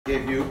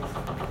Gave you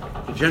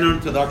the general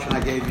introduction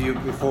I gave you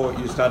before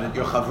you started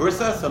your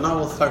chavursa, so now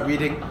we'll start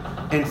reading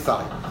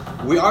inside.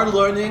 We are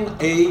learning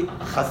a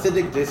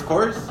Hasidic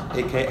discourse,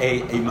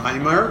 aka a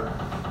Maimer,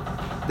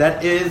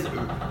 that is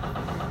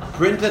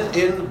printed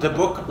in the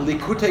book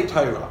Likutei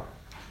Torah.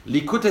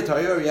 Likutei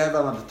Torah, you have it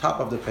on the top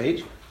of the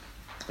page.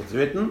 It's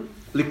written.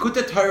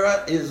 Likutei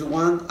Torah is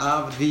one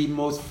of the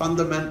most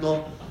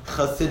fundamental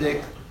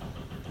Hasidic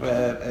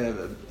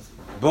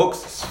books,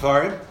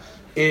 Sfarim.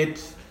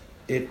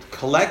 It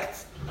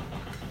collects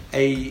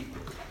a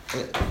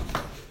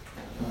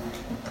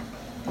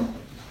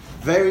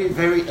very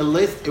a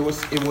list.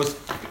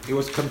 It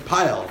was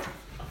compiled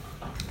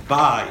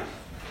by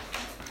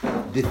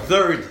the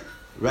third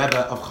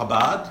Rebbe of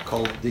Chabad,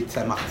 called the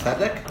Tzemach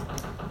Tzedek,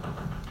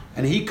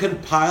 and he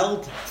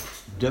compiled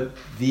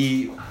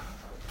the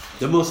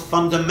most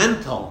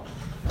fundamental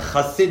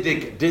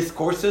Hasidic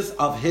discourses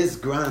of his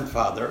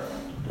grandfather,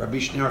 Rabbi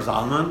Schapira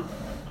Zalman,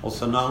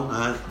 also known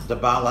as the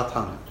Baal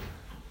HaTanya.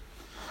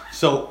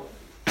 So,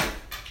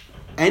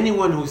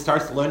 anyone who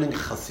starts learning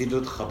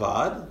Hasidut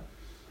Chabad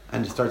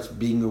and starts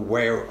being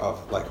aware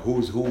of like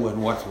who's who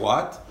and what's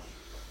what,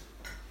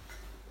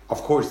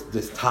 of course,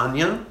 this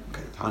Tanya,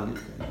 that's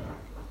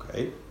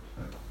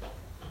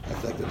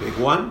like the big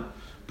one.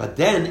 But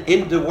then,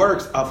 in the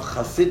works of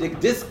Hasidic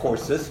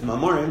discourses,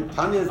 Mamorim,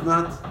 Tanya is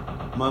not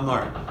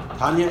Mamar.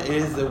 Tanya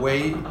is a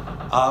way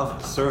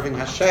of serving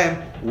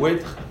Hashem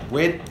with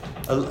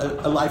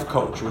a life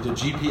coach, with a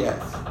GPS.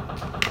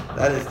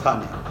 That is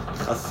Tanya.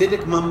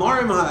 Hasidic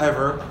Mamarim,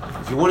 however,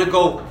 if you want to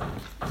go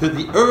to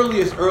the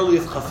earliest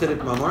Hasidic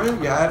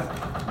Mamarim, you have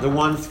the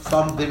ones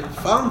from the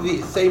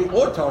same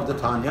author of the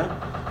Tanya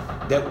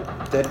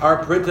that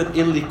are printed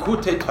in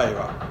Likutei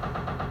Torah,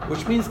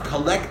 which means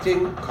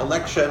collection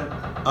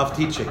of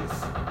teachings.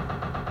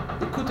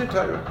 Likutei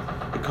Torah,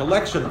 a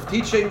collection of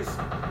teachings,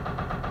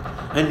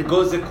 and it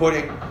goes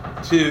according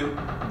to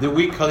the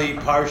weekly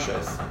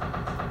parshas.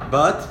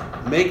 But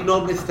make no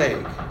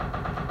mistake,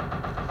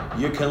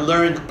 you can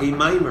learn a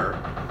mimer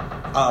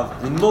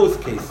in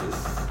most cases,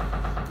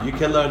 you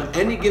can learn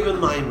any given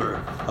mimer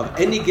of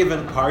any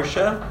given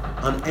parsha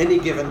on any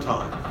given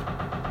time.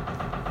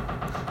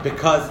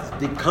 Because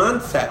the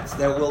concepts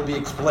that will be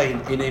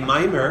explained in a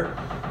mimer,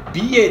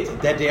 be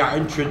it that they are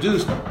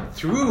introduced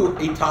through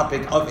a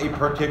topic of a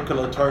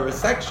particular Torah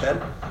section,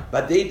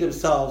 but they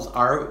themselves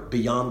are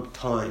beyond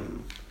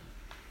time.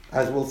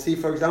 As we'll see,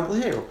 for example,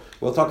 here.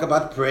 We'll talk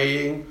about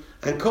praying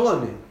and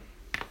kohanim.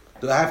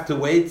 Do I have to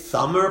wait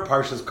summer,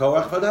 Parshas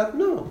Korach, for that?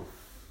 No.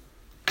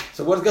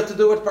 So what's got to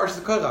do with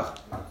Parshas Korach?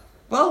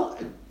 Well,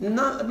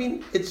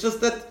 it's just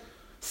that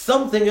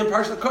something in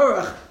Parshas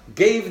Korach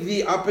gave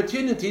the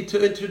opportunity to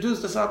introduce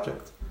the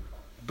subject.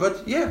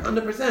 But yeah,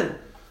 100%.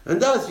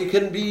 And thus, you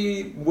can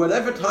be,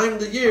 whatever time of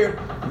the year,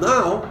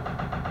 now,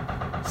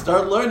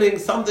 start learning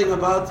something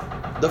about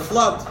the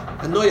flood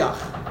and Noach.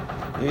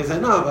 And you say,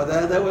 no, but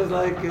that was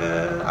like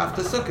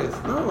after Sukkot.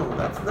 No,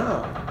 that's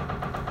now.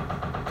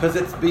 Because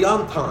it's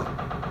beyond time.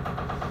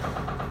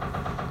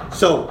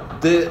 So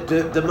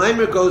the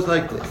mimer goes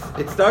like this.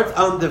 It starts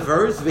on the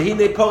verse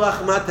V'hinei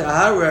porach mata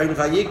ha'aron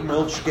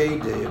vayigmol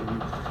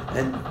shkeidim,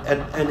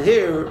 and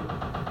here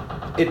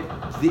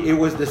it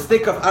was the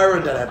stick of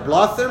Aaron that had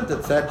blossomed,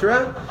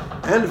 etc.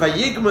 And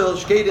vayigmol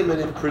shkeidim,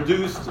 and it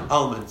produced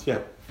almonds. Yeah.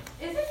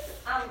 Is it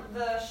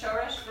the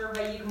shoresh for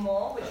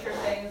vayigmol, which you're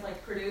saying is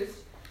like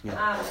produced?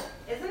 Yeah.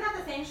 Isn't that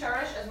the same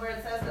shoresh as where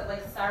it says that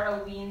like Sarah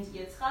weaned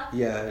Yitzchak?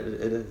 Yeah,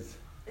 it is.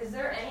 Is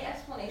there any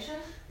explanation?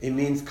 It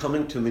means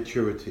coming to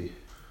maturity.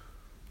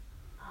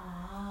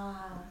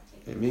 Ah.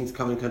 It means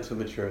coming to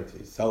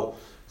maturity. So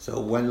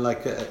when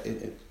like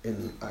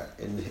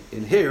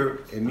in here,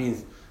 it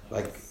means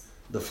like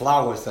the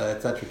flowers,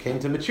 etc., came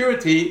to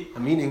maturity,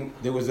 meaning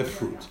there was a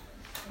fruit.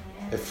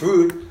 A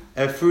fruit.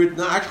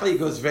 No, actually, it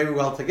goes very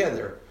well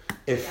together.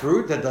 A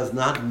fruit that does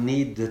not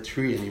need the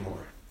tree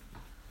anymore.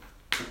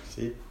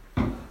 See,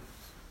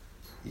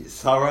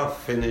 Sarah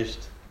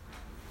finished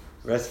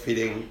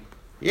breastfeeding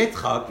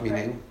Yitzchak,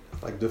 meaning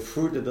like the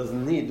fruit that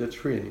doesn't need the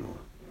tree anymore.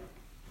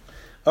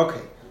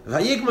 Okay.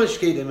 Vayigma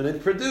shkedim, and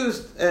it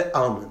produced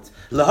almonds.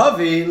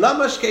 Lahavi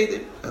lama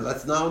shkedim. And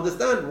let's now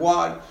understand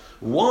why.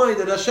 Why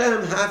did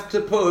Hashem have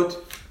to put?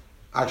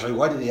 Actually,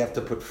 why did He have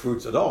to put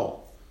fruits at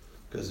all?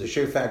 Because the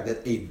sheer fact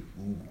that it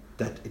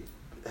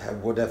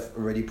would have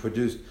already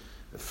produced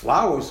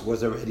flowers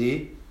was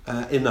already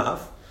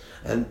enough.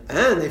 And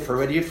if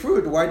already a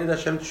fruit, why did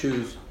Hashem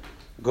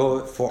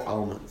go for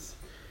almonds?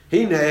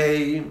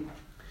 Hinei.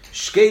 You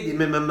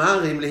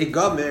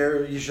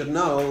should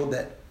know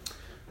that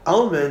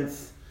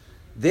almonds,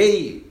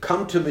 they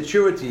come to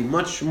maturity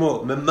much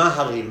more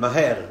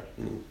maher,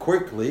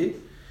 quickly,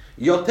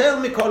 more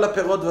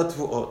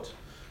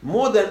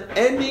than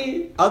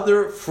any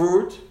other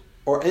fruit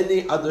or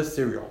any other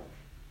cereal.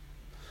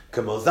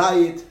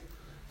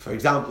 For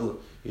example,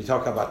 you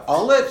talk about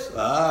olives.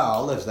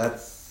 Olives,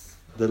 that's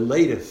the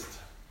latest.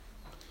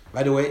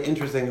 By the way,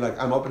 interesting, like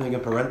I'm opening a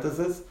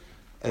parenthesis,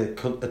 a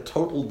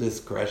total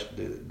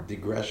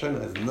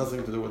digression, has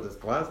nothing to do with this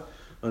class,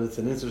 but it's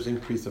an interesting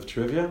piece of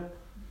trivia.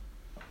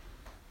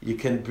 you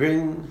can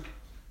bring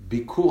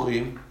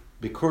bikurim.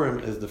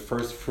 Bikurim is the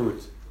first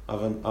fruit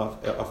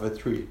of a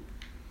tree,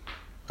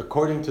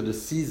 according to the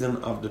season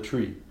of the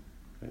tree.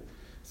 Right?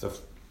 So,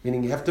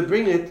 meaning you have to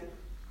bring it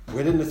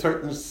within a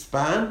certain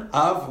span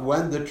of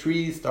when the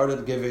tree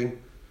started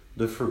giving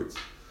the fruits.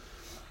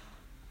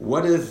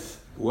 What is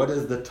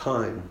the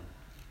time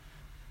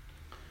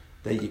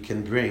that you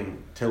can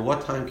bring? Till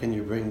what time can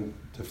you bring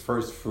the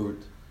first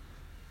fruit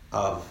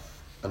of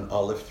an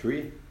olive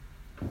tree?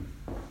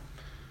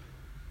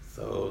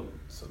 So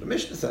the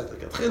Mishnah says, like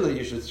Atchila,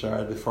 you should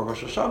start before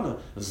Rosh Hashanah.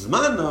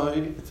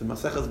 Zmanoi, it's a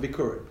Maseches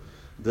Bikurim.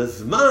 The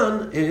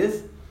Zman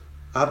is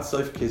Ad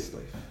Sof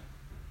Kislev.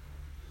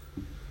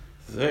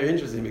 It's very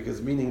interesting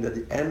because meaning that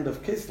the end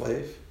of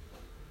Kislev,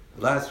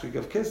 last week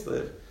of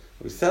Kislev,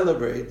 we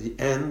celebrate the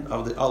end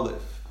of the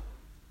olive.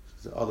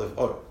 It's the olive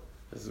oil.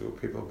 This is what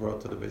people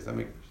brought to the Beis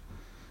HaMikdash.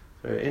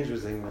 Very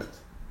interesting that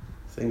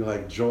thing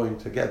like joined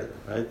together,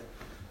 right?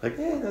 Like,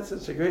 yeah, that's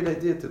such a great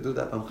idea to do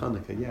that on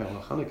Hanukkah. Yeah,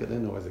 well, Hanukkah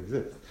didn't always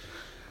exist.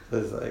 So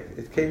it's like,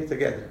 it came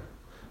together.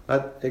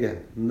 But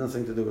again,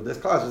 nothing to do with this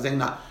class. We're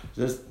saying,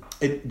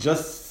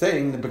 just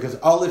saying that because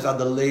olives are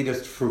the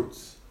latest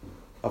fruits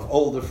of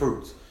all the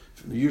fruits.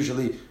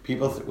 Usually,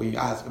 when you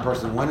ask a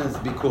person, when is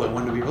Bikur, and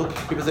when do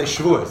people say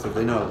Shavuos, if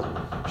they know.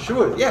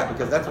 Shavuos, yeah,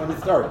 because that's when it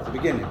starts, the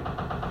beginning.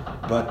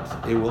 But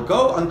it will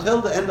go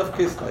until the end of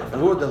Kislev.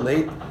 And who are the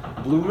late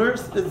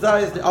bloomers? It's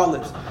the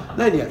olives.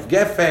 Then you have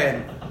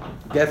Geffen.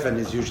 Geffen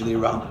is usually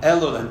around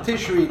Elul and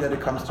Tishri that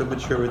it comes to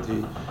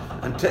maturity.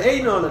 And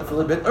Te'enon, it's a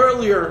little bit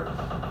earlier.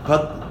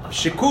 But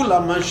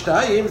Shekulam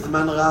Mashtayim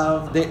Zman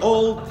Rav, they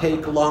all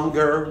take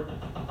longer.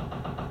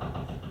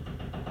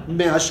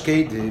 More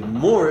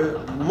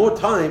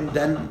time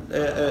than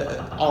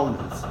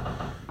almonds.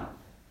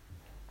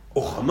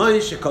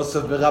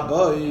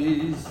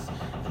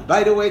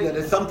 By the way, that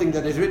is something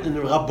that is written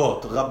in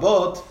Rabot.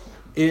 Rabot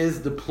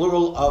is the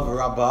plural of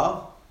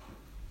Rabbah,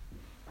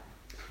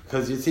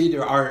 because you see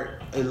there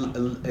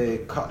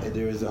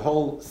is a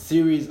whole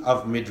series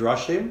of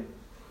midrashim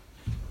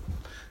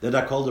that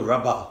are called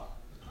Rabbah.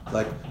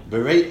 Like the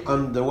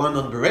one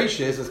on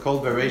Bereshis is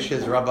called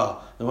Bereshis Rabbah.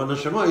 The one on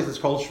Shemais is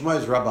called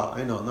Shemais Rabbah.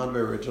 I know, not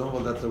very original,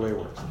 but that's the way it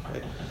works.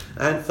 Okay?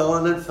 And so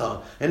on and so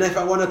on. And if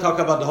I want to talk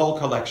about the whole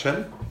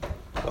collection,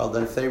 well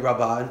then say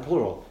Rabbah in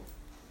plural.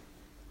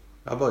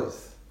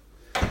 Rabbis.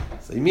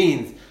 So it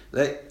means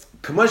that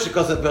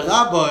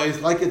Rabbis,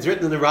 like it's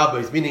written in the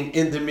Rabbis, meaning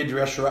in the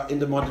Midrash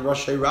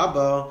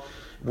Rabbah,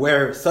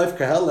 where Saif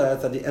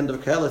Kaheles, at the end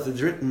of Kaheles,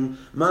 it's written,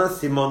 Ma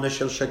Simone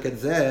Shel Sheket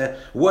Zeh,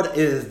 what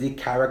is the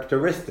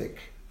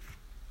characteristic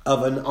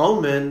of an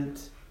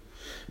almond?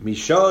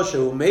 Misha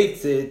who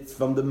makes it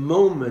from the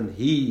moment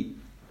he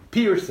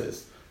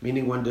pierces,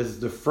 meaning when this is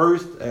the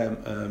first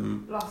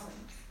blossoms.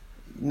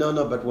 No,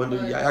 but when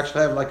you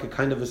actually have like a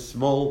kind of a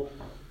small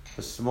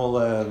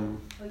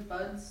like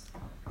buds.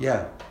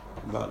 Yeah,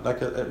 but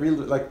like a real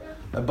like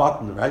a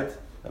button, right?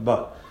 A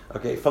bud.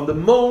 Okay, from the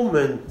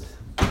moment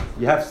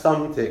you have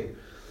something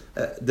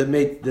that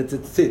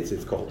it sits,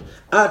 it's called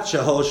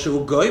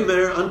Achahoshu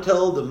Goimer,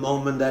 until the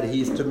moment that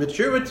he is to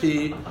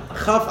maturity,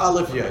 Chaf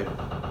Aleph Yom,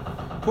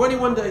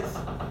 21 days.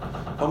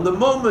 From the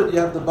moment you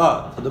have the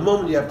bud to the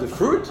moment you have the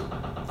fruit,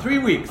 3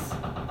 weeks.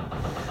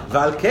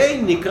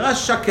 Valkei Nikra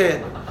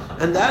Shaked,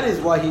 and that is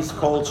why he's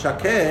called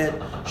Shaked,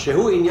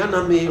 Shehu Inyan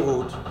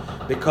HaMeirut,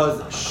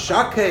 because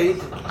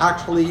Shaked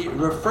actually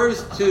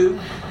refers to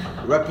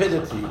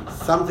rapidity,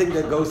 something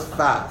that goes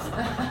fast.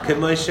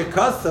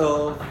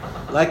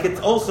 Like it's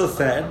also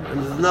said,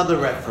 and there's another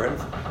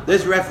reference.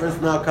 This reference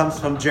now comes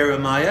from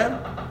Jeremiah,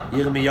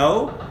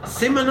 Yirmiyahu,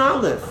 Siman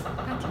Aleph.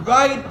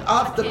 Right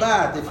off the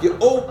bat, if you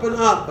open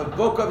up a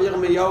book of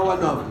Yirmiyahu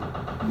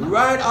Hanavi,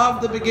 right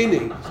off the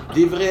beginning,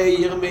 Divrei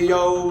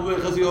Yirmiyahu,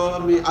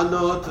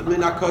 Mayanot,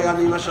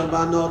 Minakoyanim Asher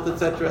Ba'anot,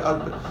 etc.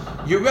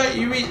 You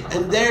read,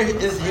 and there he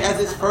has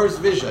his first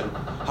vision.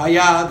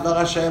 Hayad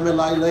Varashem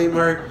Elai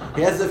Leimer.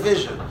 He has a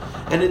vision,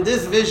 and in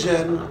this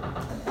vision,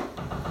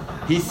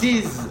 he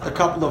sees a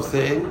couple of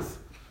things,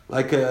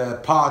 like a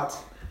pot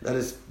that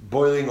is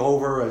boiling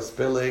over, or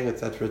spilling,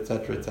 etc.,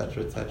 etc.,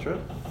 etc., etc.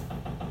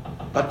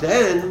 But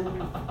then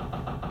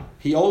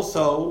he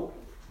also,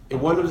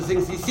 one of the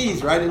things he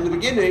sees right in the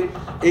beginning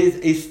is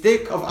a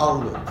stick of an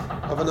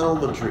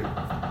almond tree.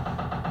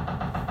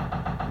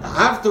 Now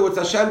afterwards,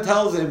 Hashem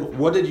tells him,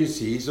 "What did you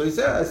see?" So he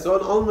said, "I saw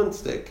an almond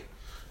stick."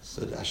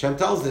 So Hashem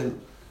tells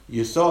him,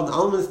 "You saw an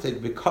almond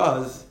stick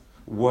because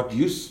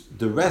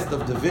the rest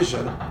of the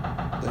vision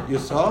that you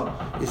saw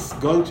is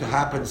going to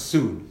happen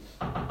soon."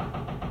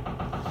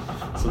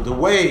 So the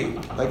way,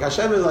 like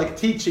Hashem is like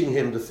teaching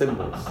him the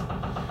symbols.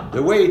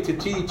 The way to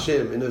teach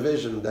him in a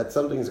vision that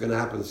something is going to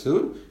happen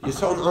soon, you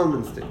saw an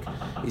almond stick.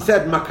 He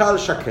said, Makal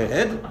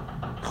Shaked,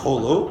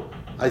 Cholo,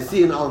 I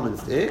see an almond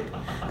stick.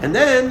 And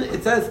then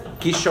it says,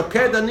 Ki Shoked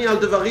Ani al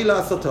Devari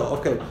La'asoto.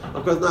 Okay,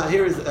 of course, now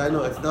here is, I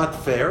know it's not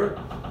fair,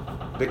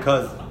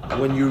 because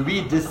when you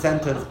read this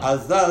sentence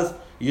as does,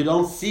 you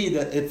don't see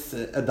that it's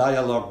a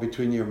dialogue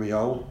between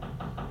Yirmiyahu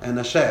and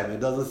Hashem.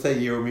 It doesn't say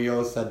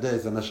Yirmiyahu said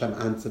this and Hashem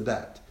answered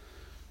that.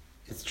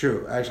 It's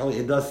true. Actually,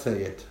 it does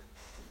say it.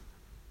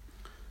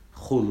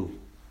 Chulu.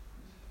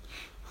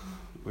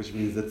 Which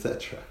means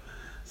etc.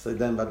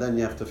 But then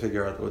you have to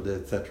figure out what the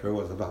etc.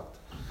 was about.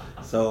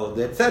 So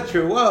the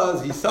etc.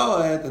 was, he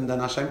saw it, and then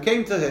Hashem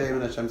came to him,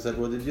 and Hashem said,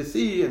 what did you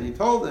see? And he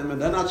told him,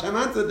 and then Hashem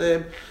answered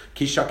him,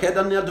 Ki shaked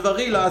ani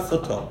advari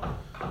la'asoto.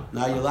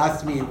 Now you'll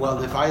ask me,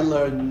 well, if I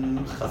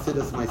learn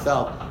Chassidus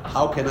myself,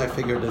 how can I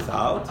figure this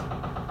out?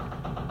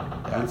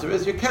 The answer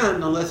is you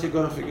can, unless you're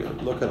going to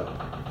look it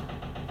up.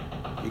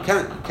 You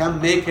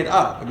can't make it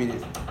up. I mean,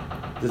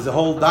 there's a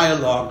whole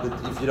dialogue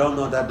that if you don't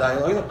know that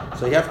dialogue,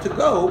 so you have to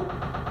go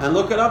and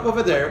look it up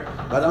over there.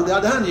 But on the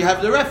other hand, you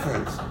have the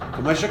reference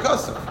to Moshe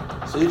Kosov.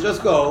 So you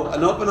just go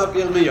and open up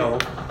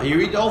Yirmiyahu and you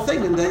read the whole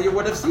thing, and then you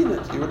would have seen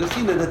it. You would have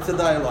seen it. It's a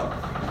dialogue.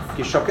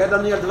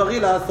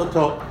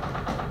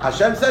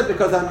 Hashem said,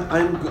 because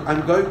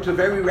I'm going to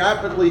very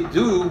rapidly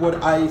do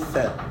what I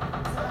said.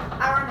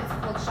 Aaron is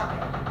called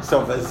Shakeh.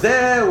 So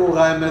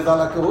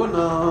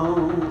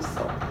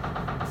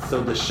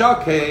the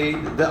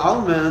Shakeh, the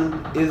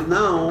almond, is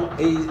now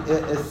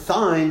a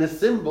sign, a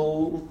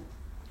symbol,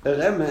 a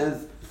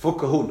remez for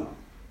kahuna.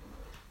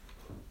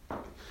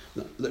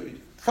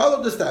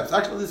 Follow the steps.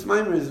 Actually, this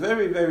minor is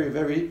very, very,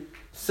 very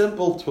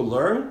simple to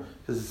learn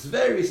because it's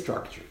very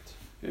structured.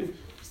 Okay? He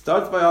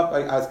starts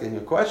by asking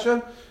a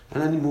question,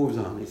 and then he moves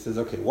on. He says,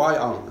 okay, why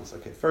almonds?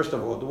 Okay, first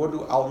of all, what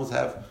do almonds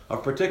have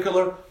of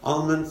particular?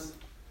 Almonds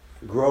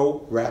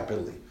grow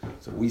rapidly.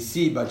 So we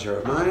see by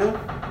Jeremiah,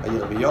 by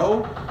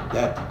Yirmiyahu,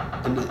 that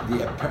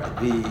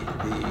the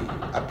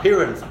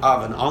appearance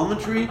of an almond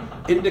tree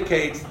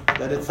indicates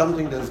that it's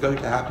something that is going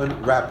to happen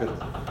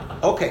rapidly.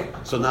 Okay,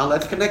 so now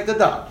let's connect the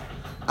dot.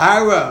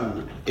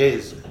 Aaron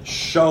is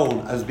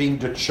shown as being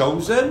the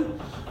chosen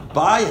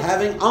by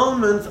having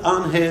almonds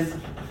on his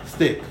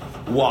stick.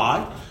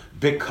 Why?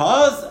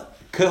 Because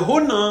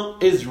kahuna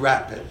is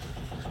rapid.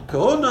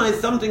 Kahuna is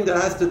something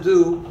that has to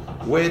do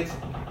with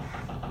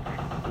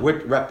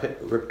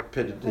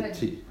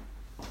rapidity.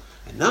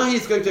 And now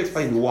he's going to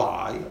explain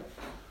why.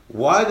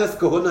 Why does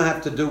kahuna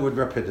have to do with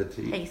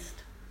rapidity?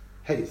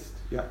 Haste,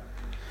 yeah.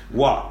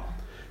 Why?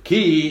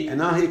 Ki, and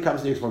now here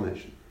comes the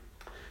explanation.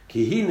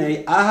 Ki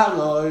hine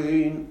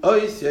Aharon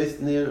ois yes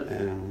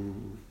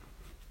nir'em.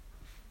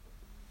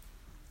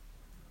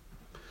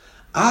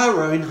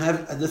 Aharon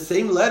have the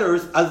same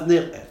letters as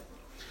nir'em.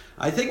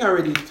 I think I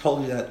already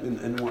told you that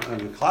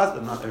in class,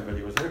 but not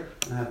everybody was here.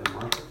 I have the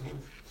marker.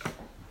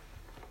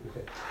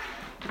 Okay.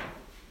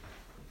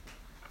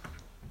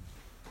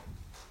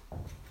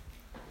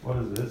 What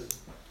is this?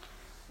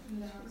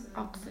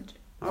 Oxygen.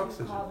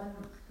 Oxygen.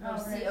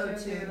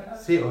 CO2.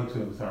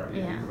 CO2, sorry.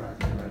 Yeah. You're right.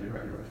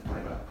 My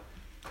bad.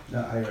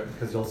 No,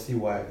 because you'll see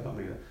why I don't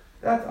make that.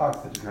 That's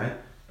oxygen, right?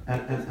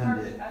 And That's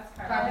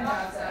carbon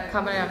dioxide.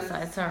 Carbon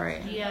dioxide, sorry.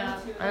 Yeah.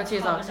 I don't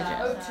choose oxygen.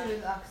 O2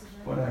 is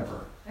oxygen.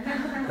 whatever.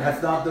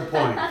 That's not the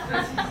point.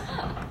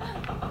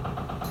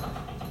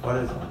 What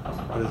is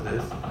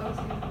this?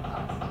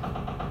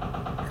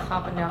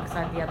 Carbon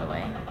dioxide the other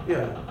way.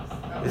 Yeah.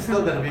 It's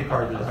still going to be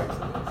carbon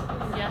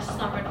dioxide. Yes, it's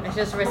not written. It's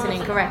just written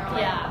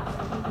incorrectly. Yeah.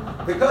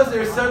 Because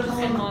there are certain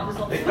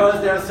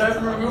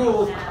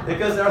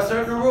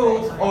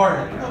rules, or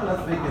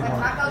let's make it more.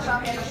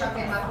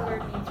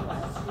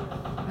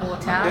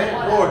 Water. Okay,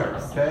 water,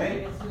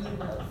 okay?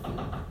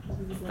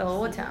 Still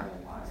water.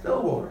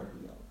 Still water.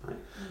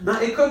 Now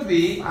it could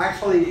be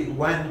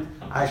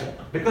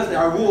because there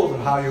are rules of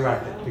how you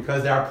write it,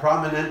 because there are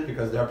prominent,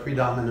 because there are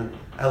predominant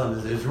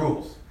elements, there's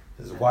rules.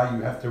 This is why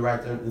you have to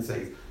write certain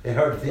things. It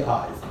hurts the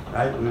eyes,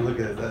 right? When we look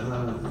at it, this is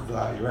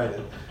how you write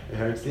it. It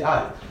hurts the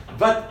eyes.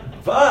 But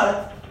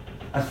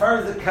as far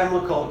as the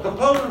chemical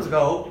components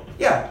go,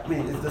 yeah, I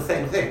mean it's the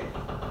same thing.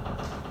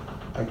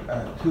 Like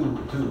two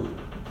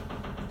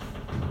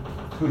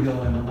helium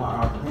and one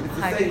oxygen. It's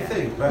the same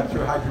thing. Right?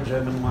 Two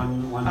hydrogen and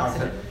one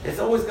oxygen. It's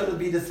always going to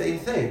be the same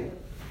thing.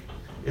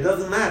 It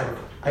doesn't matter.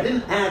 I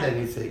didn't add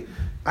anything.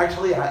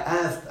 Actually, I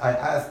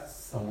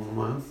asked someone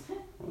once,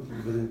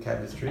 within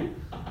chemistry,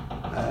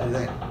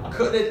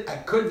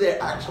 could there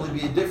actually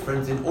be a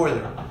difference in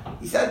order?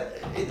 He said,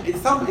 in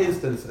some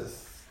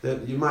instances,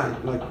 that you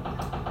might,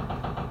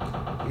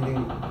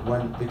 meaning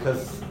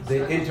because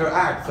they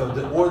interact, so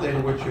the order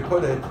in which you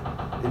put it,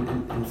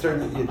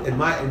 in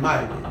my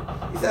opinion,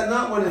 he said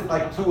not when it's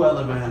like two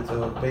elements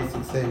or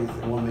basic things,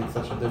 it won't make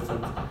such a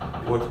difference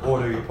what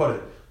order you put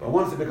it. But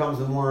once it becomes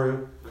a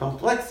more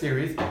complex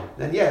series,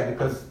 then yeah,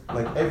 because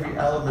like every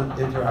element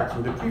interacts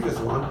with the previous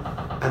one,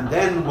 and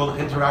then will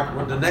interact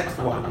with the next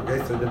one.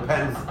 Okay, so it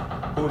depends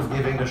who's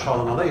giving the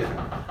shalom aleichem.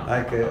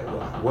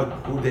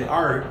 Who they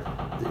are,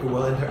 they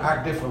will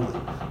interact differently.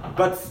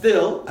 But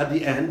still, at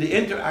the end, the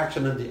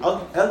interaction and the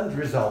end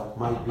result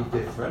might be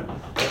different.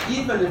 But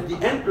even if the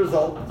end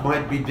result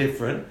might be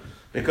different,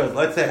 because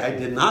let's say I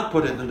did not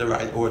put it in the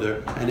right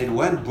order and it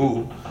went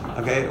boom,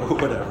 okay, or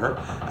whatever,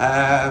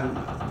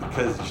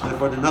 because you should have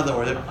put another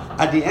order.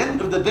 At the end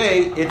of the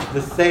day, it's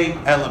the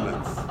same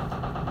elements.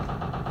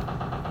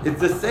 It's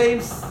the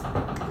same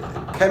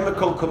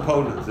chemical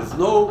components. There's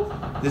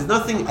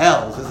nothing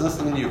else. There's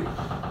nothing new.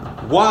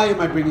 why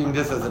am I bringing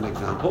this as an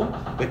example?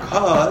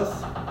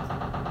 Because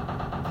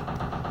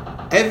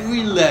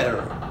every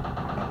letter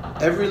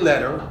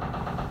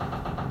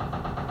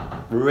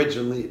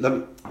originally,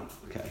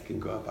 I can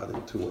go about it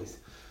in two ways.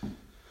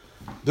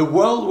 The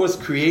world was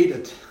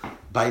created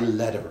by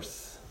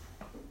letters,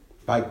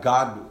 by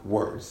God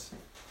words.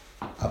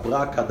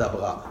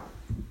 Abracadabra.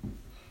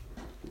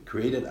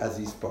 Created as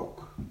he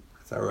spoke.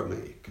 It's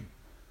Aramaic.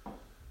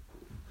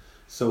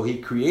 So he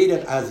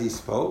created as he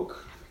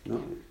spoke.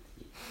 No?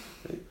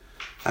 Okay.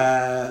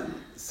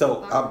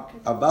 So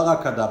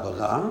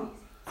Abracadabra,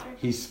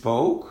 he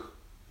spoke.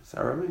 It's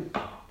Aramaic.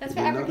 That's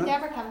where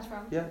abracadabra comes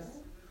from. Yes.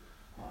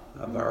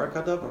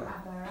 Abracadabra.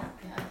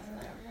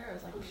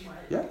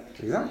 Yeah,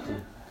 exactly.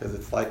 Because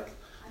it's like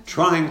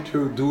trying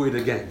to do it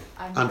again,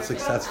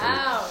 unsuccessfully.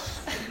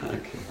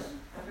 Okay.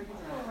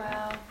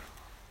 Wow.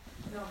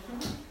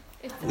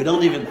 We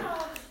don't even.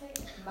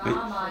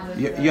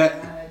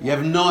 You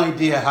have no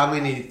idea how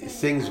many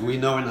things we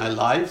know in our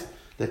lives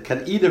that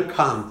can either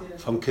come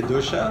from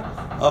Kedusha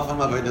or from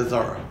Avodah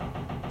Zarah.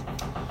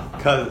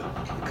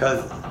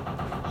 Because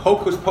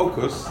hocus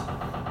pocus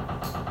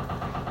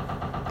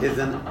is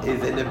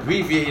an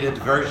abbreviated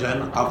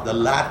version of the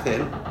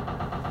Latin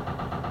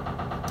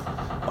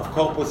of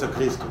Corpus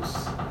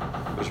Christus,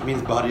 which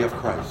means body of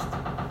Christ.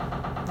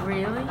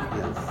 Really?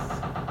 Yes.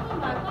 Oh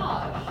my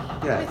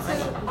gosh. Yes.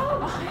 Oh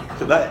my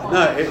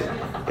gosh.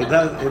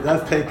 It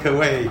does take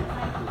away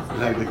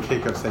like the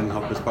kick of saying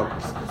hocus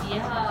pocus.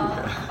 Yeah.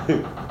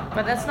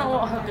 But that's not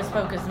what hocus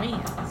pocus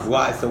means.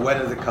 Why? So where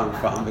does it come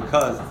from?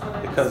 Because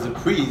the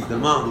priests, the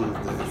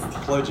monks, the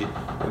clergy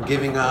were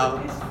giving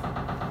out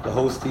the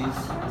hosties.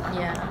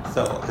 Yeah.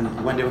 So,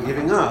 and when they were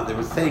giving out, they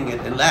were saying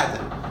it in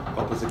Latin.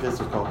 Corpus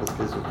Christus, Corpus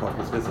Christus,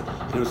 Corpus Christus.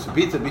 It was to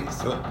be.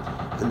 So,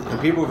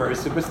 and people were very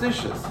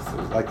superstitious. So it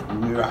was like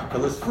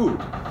miraculous food.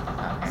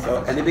 Okay.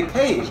 So, and it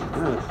became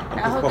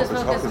hocus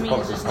pocus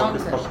means just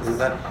nonsense. Is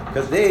that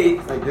because they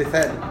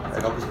said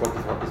like hocus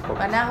pocus, hocus pocus.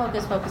 But now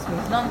hocus pocus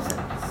means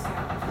nonsense.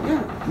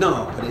 Yeah.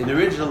 No, but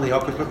originally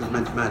hocus pocus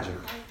meant magic.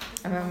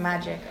 I mean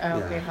magic. Oh,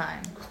 okay,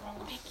 fine.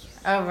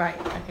 Oh, right.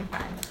 Okay,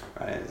 fine.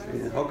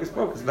 Right, hocus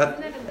pocus.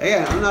 But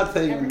yeah, I'm not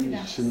saying you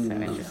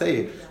shouldn't say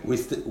it.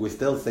 We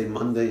still say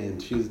Monday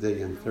and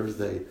Tuesday and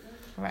Thursday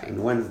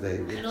and Wednesday,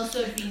 And also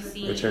if you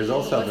see, which is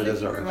also Avodah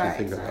Zarah if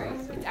you think about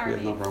it. So It's we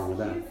have no problem with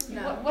that.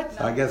 No. What's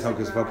So I guess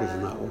hocus pocus is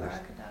not worse.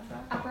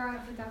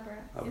 abracadabra?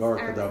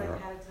 Abracadabra.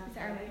 It's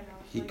Arabic.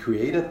 He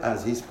created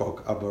as he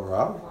spoke.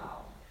 Abara.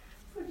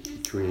 He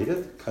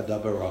created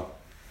kadabara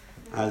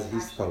as he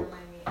spoke.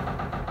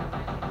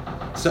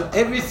 So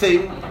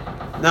everything.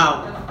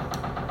 Now,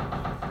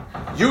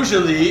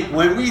 usually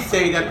when we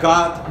say that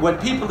when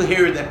people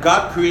hear that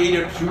God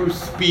created through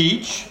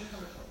speech,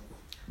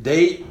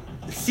 they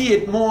see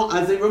it more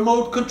as a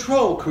remote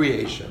control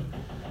creation.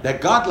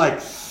 That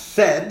God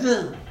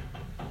said,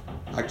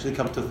 actually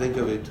come to think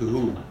of it, to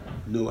whom?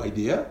 No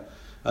idea.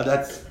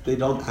 They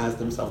don't ask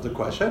themselves the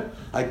question.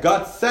 Like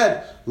God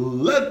said,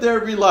 let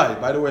there be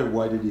light. By the way,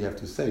 why did he have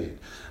to say it?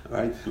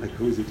 Right? Like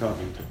who is he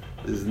talking to?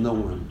 There's no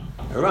one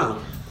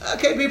around.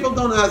 Okay, people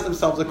don't ask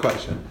themselves the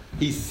question.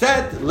 He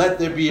said, let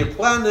there be a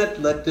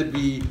planet, let there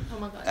be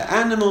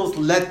animals,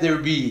 let there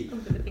be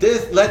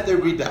this, let there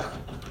be that.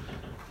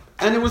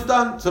 And it was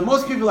done. So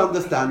most people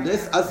understand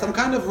this as some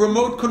kind of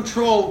remote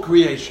control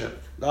creation.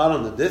 Not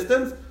on the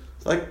distance.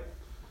 It's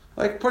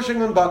like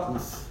pushing on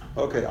buttons.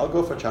 Okay, I'll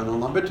go for channel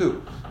number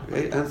 2.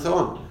 Okay, and so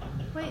on.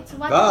 Wait, so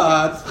what?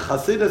 But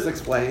Hasidus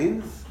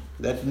explains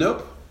that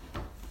nope,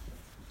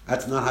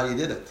 that's not how he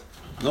did it.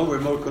 No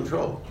remote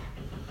control.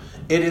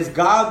 It is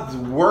God's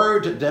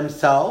word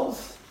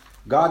themselves,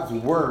 God's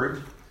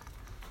word,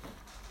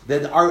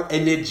 that are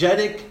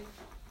energetic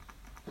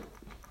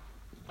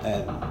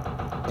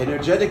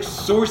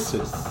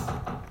sources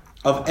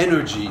of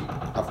energy,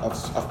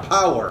 of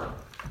power,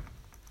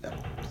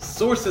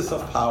 sources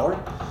of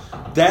power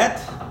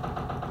that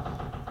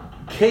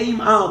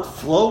came out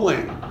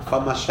flowing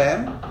from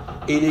Hashem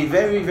in a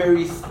very,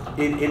 very,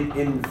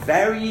 in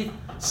very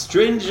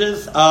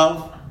stringes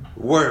of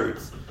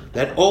words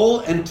that all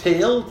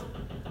entailed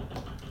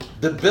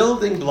the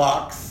building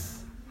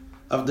blocks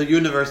of the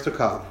universe to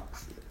come.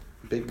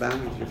 Big Bang,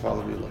 if you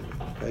follow me a little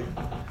bit, okay?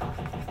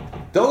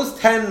 Those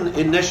 10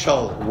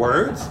 initial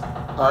words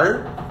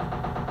are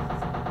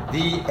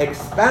the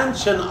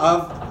expansion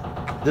of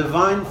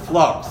divine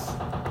flux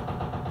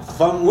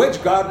from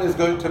which God is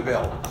going to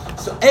build.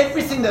 So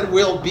everything that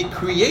will be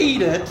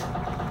created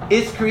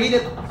is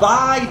created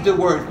by the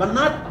words, but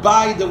not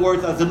by the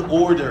words as an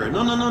order.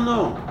 No.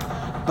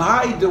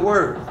 By the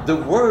words. The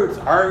words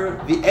are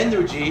the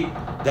energy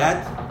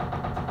that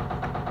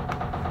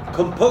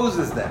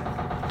composes them.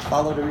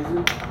 Follow the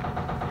reason?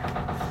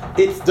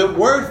 It's the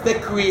words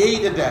that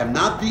created them,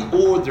 not the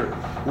order.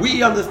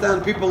 We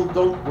understand, people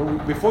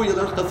don't, before you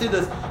learn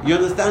Chassidus, you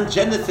understand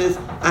Genesis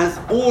as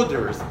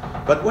orders.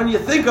 But when you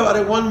think about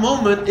it one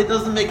moment, it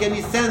doesn't make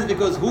any sense,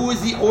 because who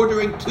is he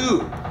ordering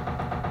to?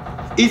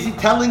 Is he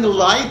telling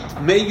light,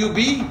 may you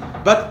be?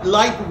 But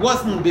light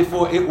wasn't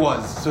before it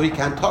was, so he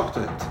can't talk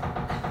to it.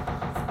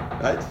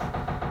 Right?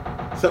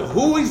 So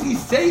who is he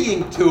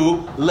saying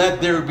to,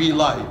 let there be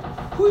light?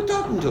 Who are you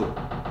talking to?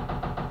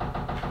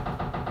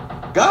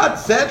 God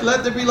said,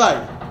 let there be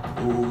light.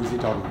 Who is he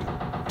talking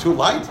to? To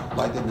light?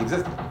 Light didn't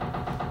exist.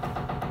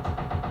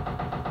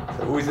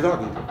 So who is he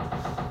talking to?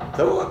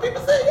 So when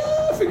people say,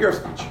 yeah, figure of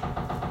speech.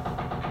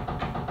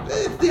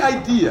 It's the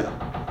idea.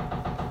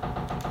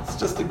 It's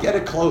just to get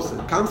it closer.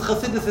 Comes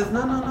Chassidus says,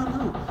 no.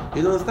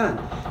 You don't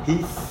understand.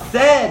 He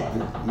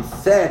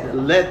said,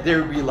 let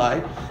there be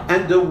light.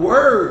 And the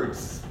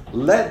words,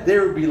 let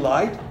there be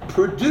light,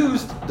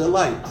 produced the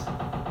light.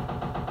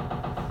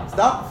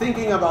 Stop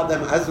thinking about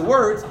them as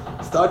words.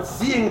 Start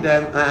seeing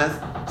them as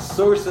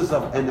sources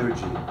of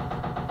energy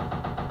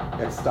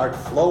that start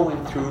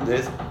flowing through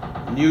this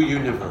new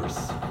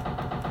universe.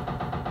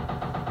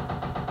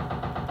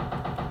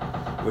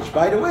 Which,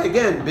 by the way,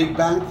 again, Big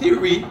Bang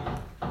Theory,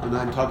 and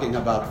I'm talking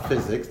about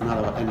physics, not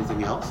about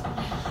anything else.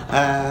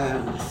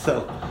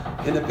 So,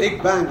 in the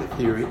Big Bang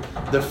Theory,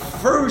 the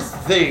first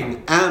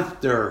thing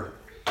after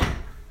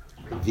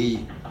the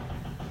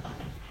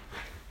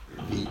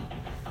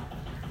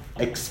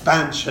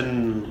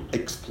expansion,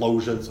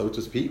 explosion, so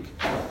to speak,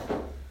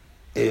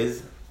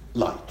 is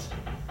light.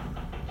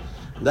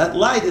 That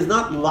light is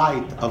not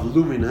light of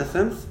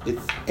luminescence,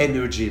 it's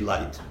energy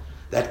light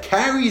that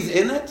carries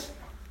in it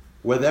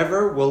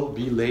whatever will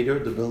be later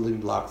the building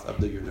blocks of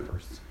the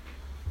universe.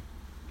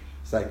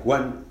 It's like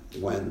when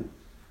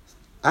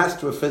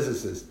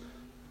astrophysicists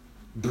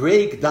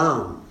break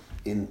down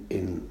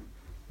in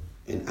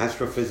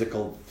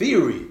astrophysical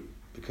theory,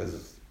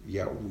 because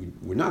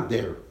we're not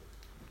there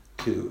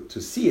to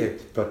see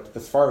it, but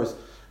as far as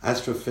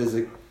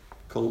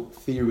astrophysical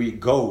theory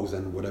goes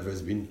and whatever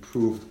has been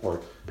proved or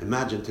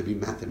imagined to be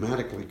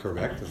mathematically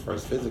correct as far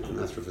as physics and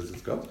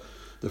astrophysics goes,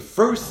 the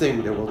first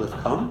thing that will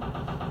have come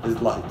is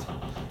light.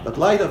 But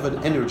light of an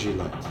energy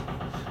light,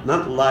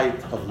 not light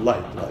of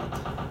light.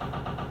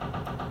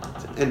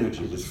 It's an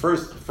energy.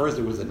 First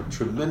there was a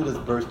tremendous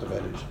burst of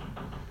energy.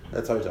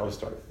 That's how it always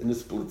started, in a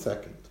split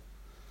second.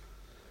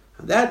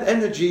 And that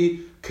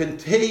energy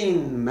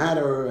contained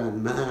matter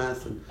and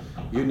mass and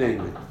you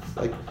name it. It's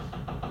like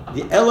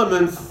the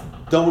elements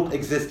don't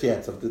exist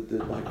yet. So the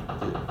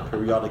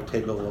periodic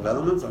table of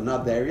elements are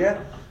not there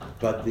yet,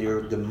 but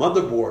they're the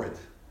motherboard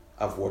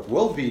of what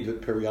will be the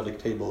periodic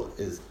table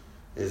is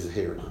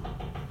here now.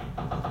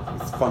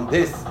 It's on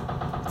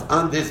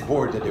this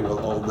board that it will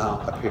all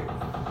now appear.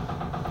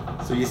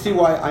 So you see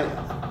why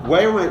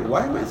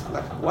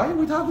are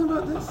we talking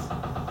about this?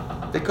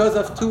 Because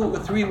of 2 or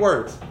 3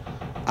 words.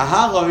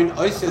 Aharon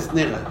oises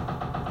nire.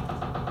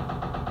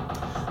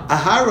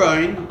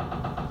 Aharon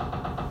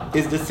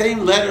is the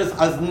same letters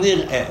as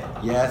nir'eh.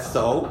 Yes,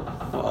 so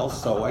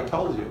I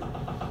told you.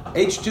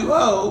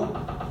 H2O,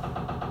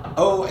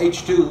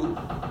 OH2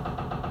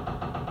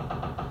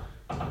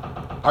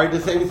 are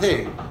the same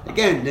thing.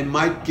 Again, they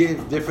might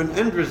give different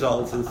end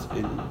results in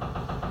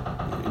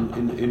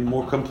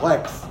more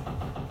complex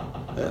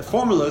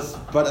formulas,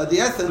 but at the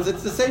essence,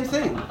 it's the same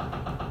thing.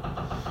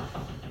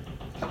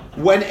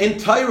 When in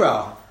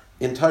Torah,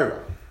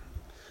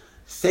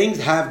 things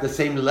have the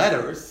same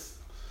letters,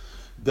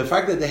 the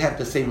fact that they have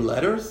the same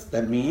letters,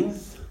 that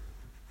means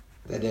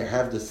that they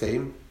have the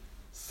same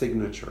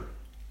signature.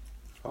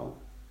 So,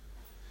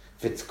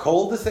 if it's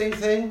called the same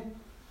thing,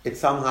 it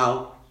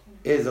somehow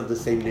is of the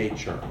same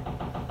nature.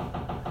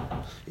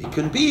 It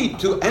can be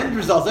 2 end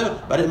results,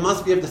 but it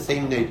must be of the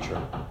same nature,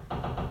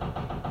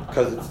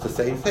 because it's the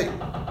same thing.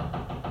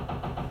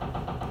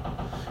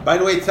 By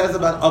the way, it says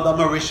about Adam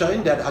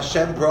HaRishon that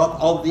Hashem brought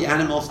all the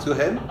animals to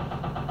him,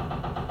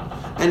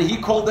 and he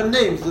called them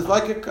names. There's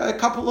like a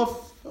couple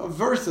of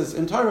verses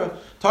in Torah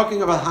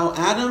talking about how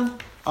Adam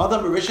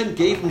HaRishon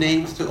gave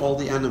names to all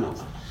the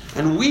animals.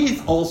 And we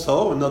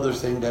also, another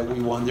thing that we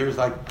wonder is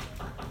like,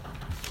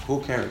 who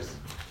cares?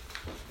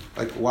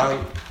 Like, why?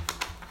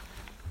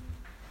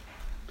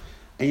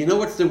 And you know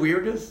what's the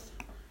weirdest?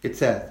 It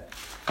says,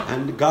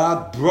 and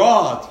God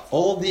brought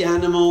all the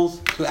animals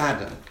to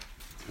Adam.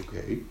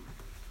 Okay.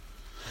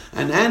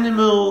 And Adam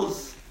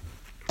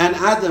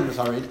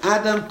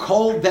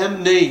called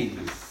them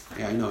names.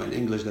 Yeah, I know, in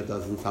English that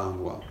doesn't sound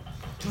well.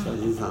 That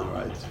doesn't sound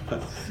right.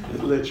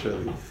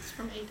 Literally. It's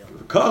from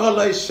Edom. Call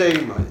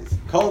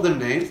them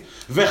names.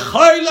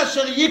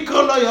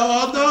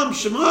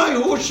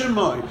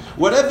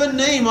 Whatever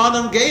name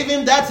Adam gave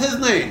him, that's his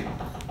name.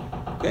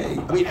 Okay?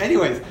 I mean,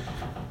 anyways,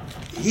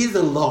 he's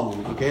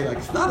alone. Okay? Like,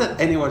 it's not that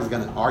anyone is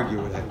going to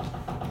argue with him.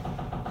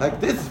 Like,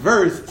 this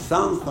verse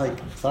sounds like,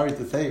 sorry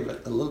to say,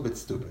 but a little bit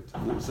stupid.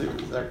 I'm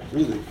serious. Like,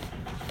 really.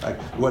 Like,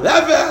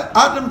 whatever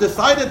Adam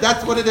decided,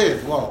 that's what it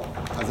is. Whoa.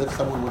 As if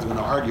someone was going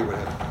to argue with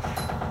him.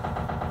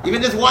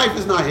 Even his wife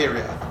is not here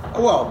yet.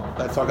 Oh, well,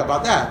 let's talk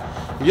about that.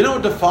 You know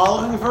what the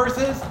following verse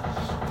is?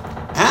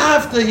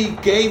 After he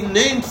gave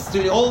names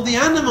to all the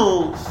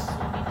animals,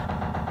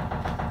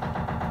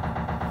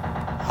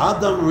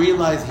 Adam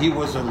realized he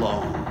was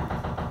alone.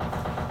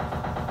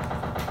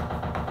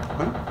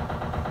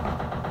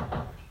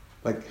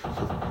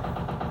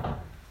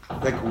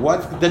 Like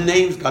what's the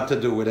names got to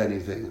do with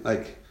anything?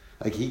 Like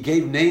Like he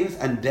gave names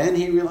and then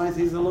he realized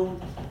he's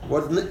alone?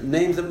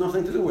 Names have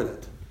nothing to do with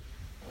it.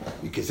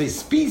 You can say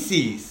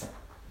species,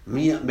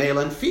 male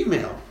and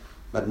female,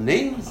 but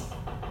names.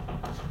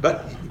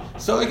 But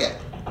so again,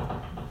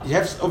 you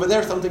have over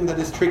there something that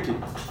is tricky.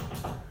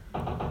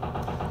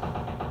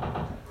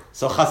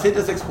 So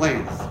Chassidus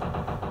explains.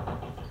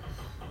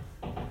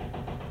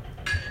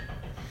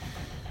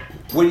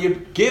 When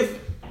you give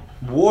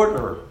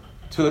water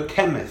to a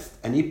chemist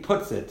and he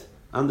puts it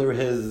under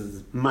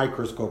his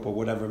microscope or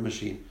whatever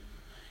machine,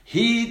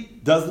 he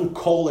doesn't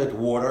call it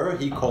water,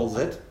 he calls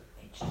it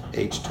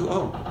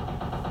H2O.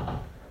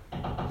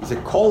 He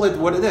said, call it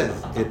what it is.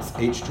 It's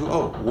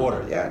H2O,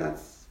 water. Yeah,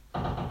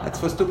 that's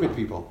for stupid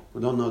people who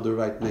don't know the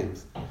right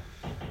names.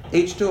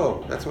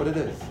 H2O, that's what it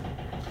is.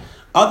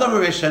 Adam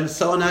Rishon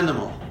saw an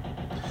animal.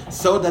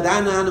 So that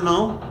an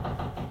animal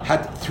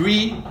had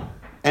 3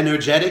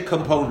 energetic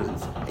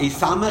components. A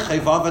samach, a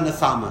vav, and a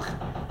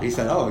samach. He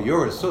said, oh,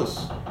 you're a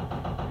sus.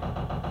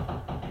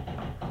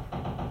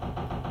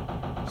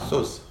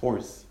 Sus,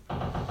 horse.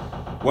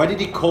 Why did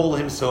he call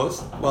him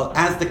sus? Well,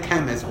 as the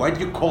chemist, why do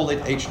you call it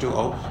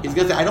H2O? He's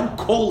going to say, I don't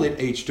call it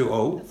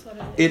H2O.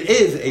 It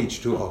is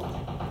H2O.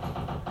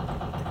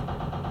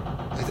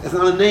 It's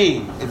not a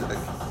name.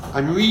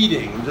 I'm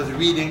just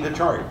reading the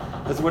chart.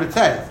 That's what it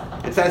says.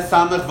 It says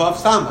samach, vav,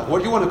 samach. What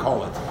do you want to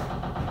call it?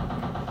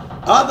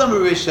 Adam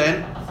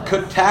Rishon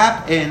could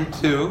tap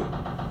into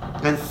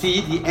and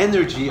see the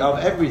energy of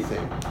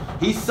everything.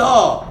 He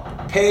saw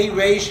Pei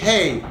Reish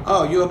Hey.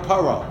 Oh, you're a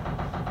paro.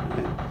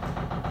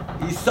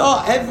 He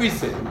saw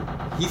everything.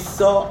 He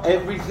saw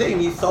everything.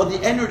 He saw the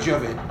energy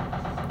of it.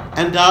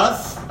 And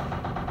thus,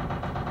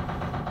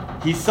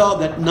 he saw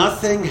that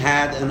nothing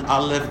had an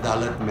Aleph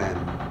Dalet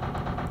Mem.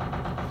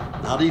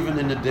 Not even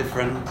in a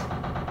different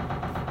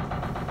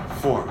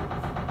form.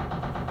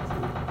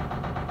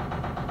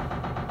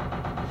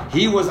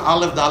 He was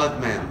Aleph Dalet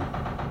Mem.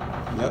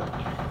 Yep.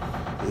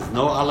 There's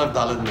no Aleph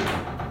Dalet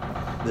Mem.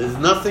 There's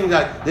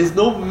there's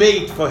no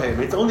mate for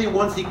him. It's only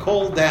once he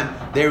called them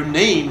their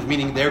names,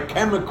 meaning their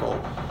chemical,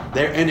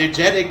 their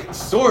energetic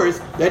source,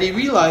 that he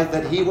realized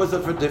that he was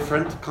of a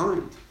different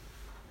kind.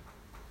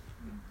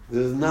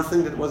 There's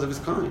nothing that was of his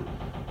kind.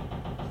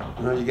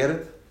 You get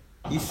it?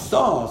 He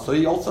saw, so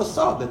he also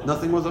saw that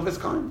nothing was of his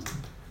kind.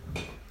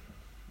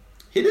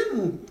 He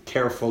didn't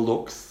care for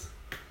looks.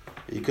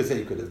 You could say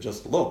he could have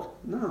just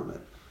looked. No,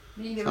 but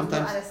meaning there was no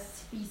other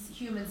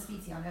human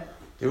species on Earth.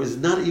 There was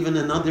not even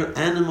another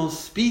animal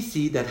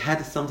species that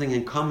had something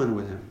in common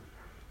with him.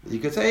 You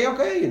could say,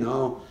 okay,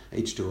 H2O,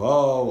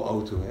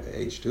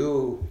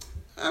 O2H2,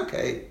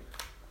 okay,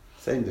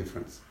 same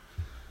difference.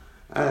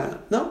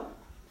 No,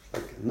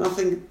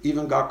 nothing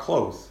even got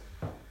close.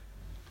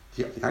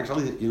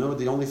 Actually,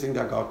 the only thing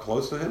that got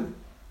close to him?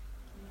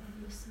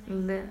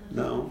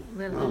 No.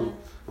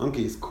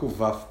 Monkey is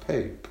Kuvaf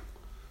Pei.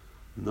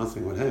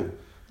 Nothing with him.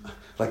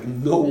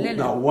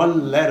 Not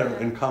one letter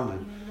in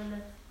common.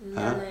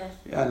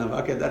 Yeah, no,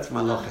 okay, that's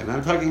Malachim.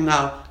 I'm talking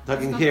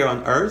here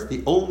on earth.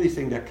 The only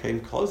thing that came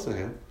close to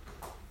him,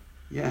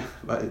 yeah,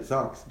 but it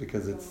sucks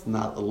because it's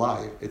not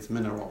alive. It's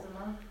mineral.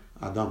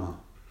 Adama.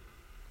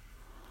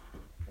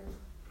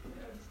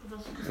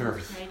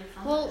 Earth.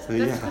 Well, So,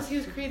 that's because he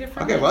was created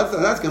from Okay, it. well,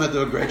 that's going to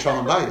do a great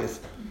shalom bayis.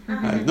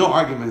 No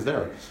arguments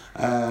there.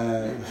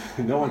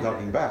 No one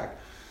talking back.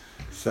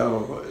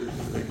 So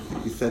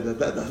he said that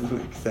doesn't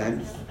make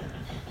sense.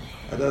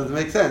 That doesn't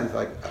make sense.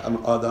 Like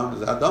Adam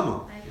is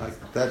Adama.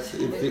 It's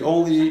the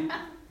only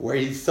where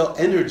he saw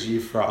energy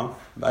from.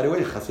 By the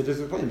way,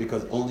 Chassidus explained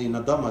because only in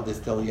Adama there's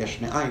still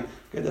yesh me'ayin.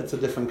 Okay, that's a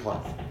different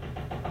class.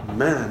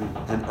 Man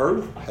and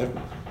earth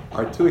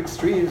are 2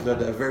 extremes that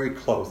are very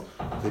close.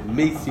 They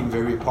may seem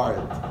very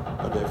apart,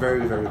 but they're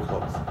very, very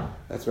close.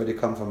 That's where they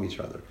come from each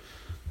other.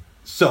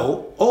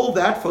 So, all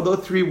that for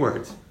those 3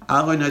 words.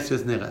 Aaron is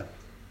nireh.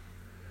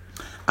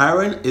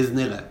 Aaron is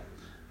nireh.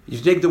 You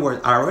take the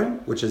word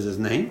Aaron, which is his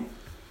name.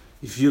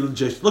 If you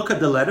just look at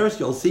the letters,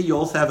 you'll see you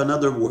also have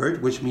another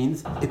word, which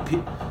means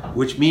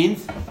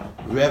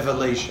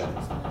revelation.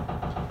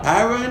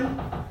 Aaron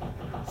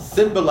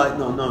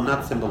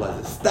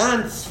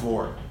stands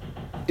for,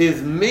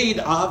 is made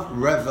of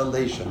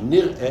revelation.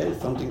 Nireh is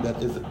something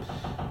that is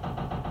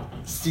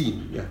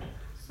seen. Yeah.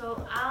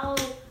 So our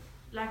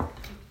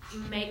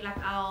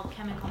our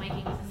chemical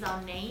making, this is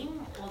our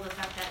name, or the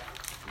fact that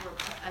we're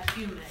a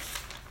human.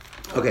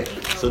 Okay,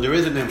 so there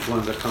is an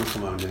influence that comes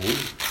from our name,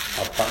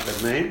 our partner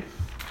name.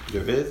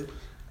 There is.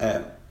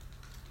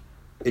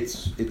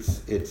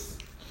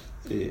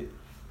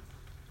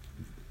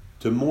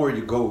 The more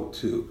you go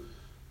to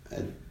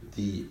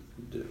the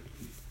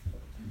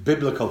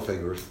biblical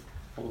figures,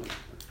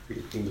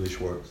 English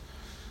words,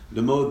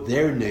 the more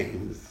their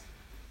names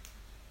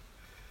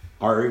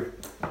are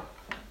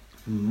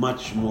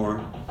much more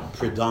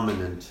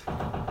predominant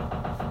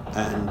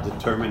and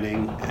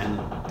determining and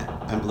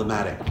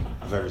emblematic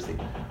of everything.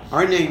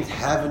 Our names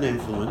have an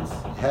influence,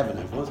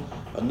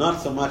 but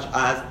not so much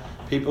as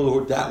people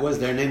who that was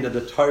their name that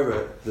the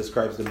Torah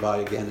describes them by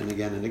again and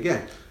again and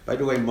again. By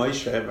the way,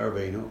 Moshe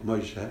Rabbeinu,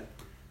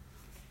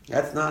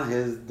 That's not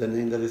the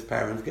name that his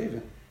parents gave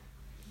him.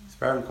 His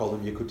parents called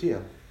him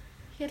Yekutia.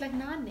 He had like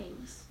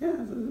non-names. Yeah,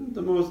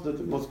 the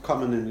most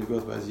common name he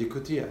goes by is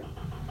Yekutia.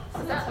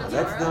 Is that the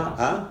That's Torah? not,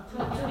 huh?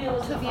 Tuvia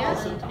was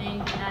Tuvia? the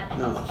name he had.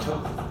 No,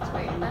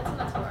 Wait, that's in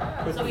the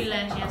Torah. So we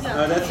learned yes.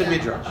 no, that's a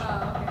Midrash. Oh,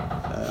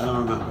 okay. I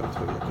don't remember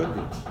Tuvia. Could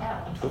be.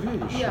 Tuvia,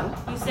 you sure?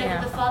 Yeah. You said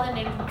that the father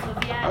named him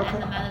Tuvia Okay.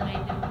 and the mother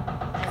named him,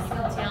 and you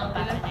can tell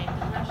Baba named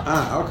him Rashi.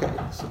 Ah, okay.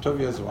 So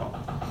Tuvia as well.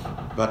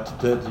 But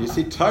you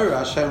see, Torah,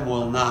 Hashem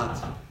will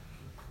not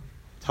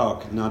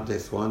talk, not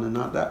this one and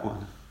not that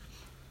one.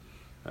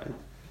 Right?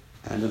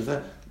 And of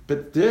that.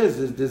 But there's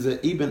an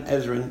Ibn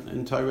Ezra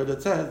in Torah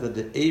that says that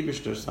the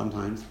Eibishter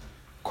sometimes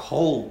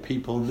call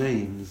people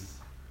names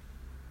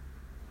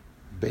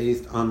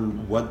based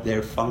on what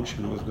their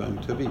function was going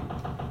to be,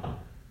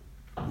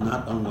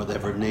 not on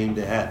whatever name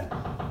they had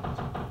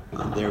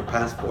on their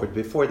passport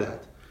before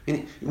that.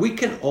 And we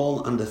can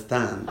all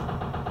understand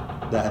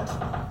that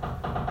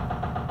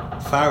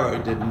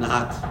Pharaoh did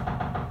not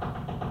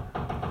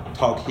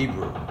talk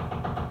Hebrew,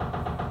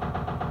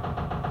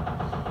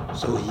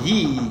 so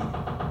he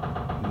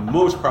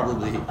most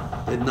probably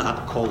did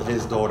not call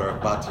his daughter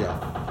Batya.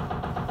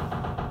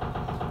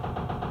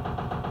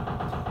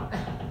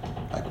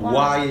 Like,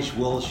 why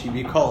will she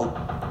be called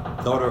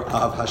daughter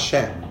of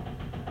Hashem?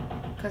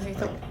 Because he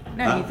thought,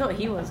 Like, he thought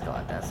he was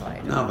God. That's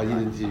why. No, but he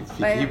didn't speak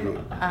But,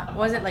 Hebrew.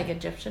 was it like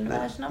Egyptian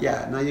version of it?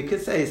 Yeah, now you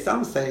could say,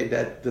 some say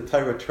that the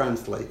Torah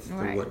translates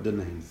Right. the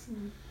names.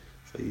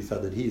 So he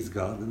said that he's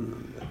God.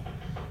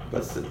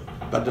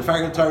 But the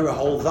fact that Torah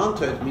holds on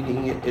to it,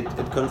 meaning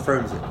it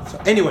confirms it. So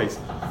anyways,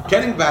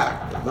 getting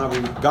back. Now we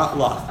got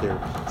lost here.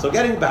 So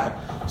getting back.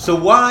 So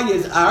why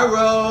is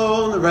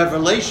Aaron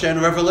revelation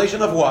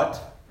of what?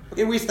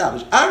 Okay, we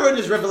established. Aaron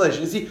is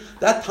revelation. You see,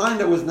 that time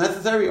that was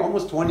necessary,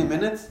 almost 20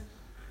 minutes,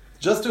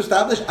 just to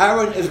establish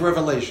Aaron is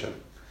revelation.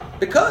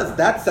 Because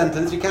that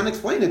sentence, you can't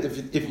explain it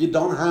if you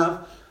don't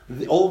have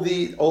all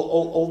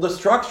the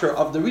structure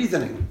of the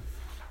reasoning.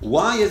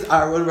 Why is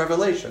Aaron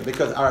revelation?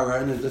 Because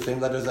Aaron is the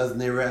same letters as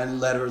Nira, and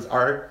letters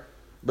are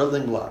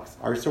building blocks,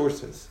 are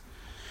sources.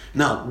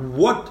 Now,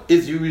 what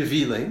is he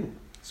revealing?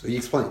 So he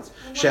explains.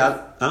 Sorry,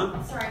 I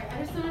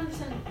just don't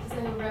understand. Is there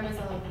a remez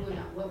al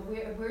Luna?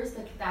 Where's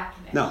that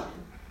connection? No.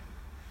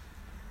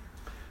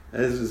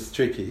 This is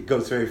tricky. It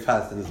goes very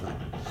fast in his mind.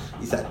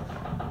 He said,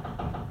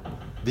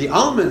 the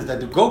almonds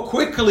that go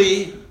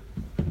quickly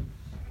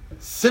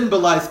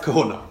symbolize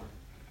Kohuna.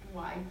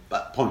 Why?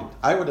 But point.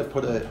 I would have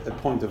put a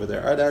point over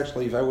there.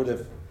 If I would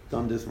have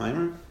done this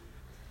mimer,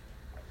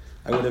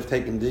 I would have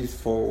taken these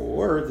 4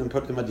 words and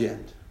put them at the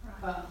end.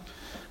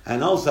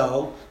 And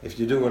also, if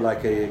you do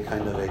like a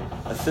kind of a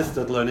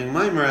assisted learning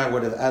mimer, I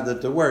would have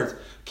added the words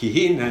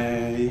Kihine.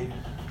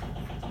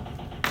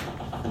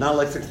 And now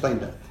let's explain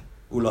that.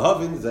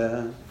 Ulahavin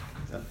zeh.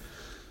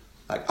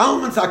 Like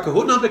almonds are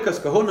kahuna because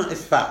kahuna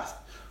is fast.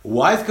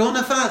 Why is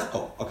kahuna fast?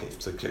 Oh, okay.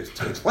 So to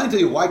explain to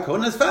you why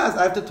kahuna is fast,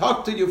 I have to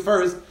talk to you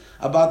first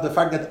about the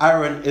fact that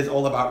Aaron is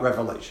all about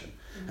revelation.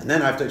 And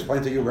then I have to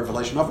explain to you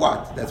revelation of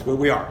what? That's where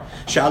we are.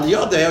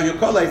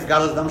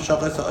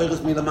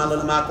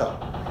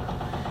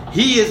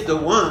 He is the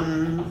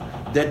one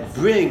that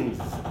brings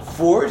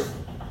forth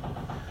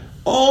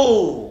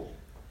all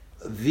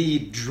the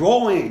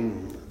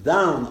drawing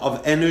down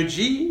of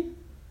energy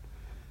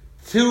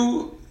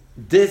to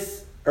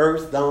this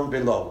earth down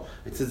below.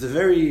 It's a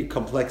very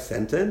complex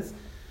sentence.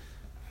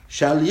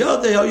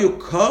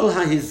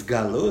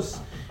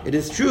 It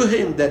is through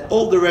him that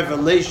all the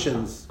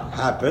revelations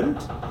happened,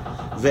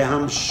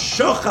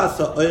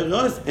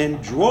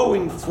 and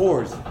drawing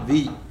forth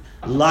the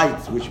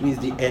lights, which means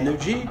the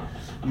energy,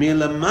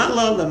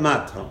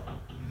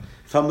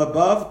 from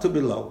above to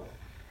below.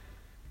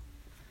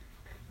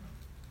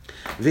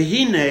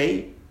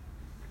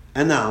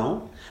 And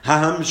now,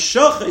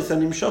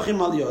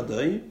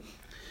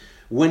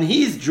 when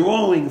he's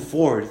drawing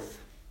forth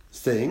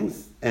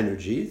things,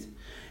 energies,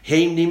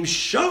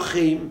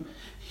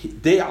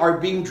 they are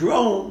being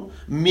drawn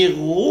from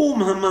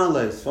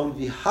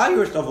the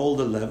highest of all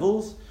the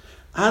levels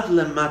ad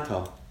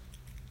lemata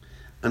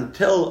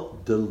until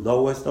the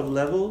lowest of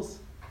levels,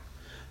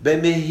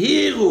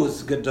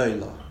 b'mehirus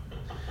gedola,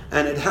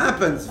 and it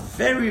happens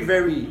very,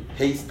 very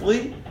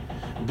hastily,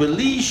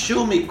 b'li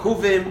shum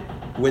ikuvim,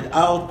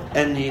 without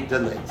any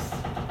delays.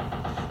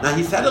 Now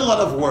he said a lot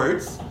of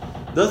words.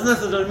 Doesn't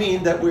necessarily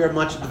mean that we are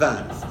much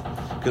advanced.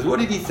 Because what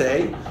did he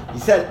say? He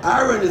said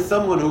Aaron is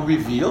someone who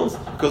reveals,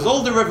 because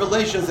all the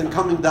revelations and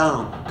coming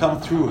down come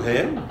through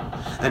him,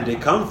 and they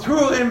come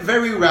through him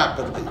very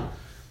rapidly.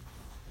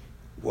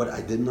 What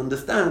I didn't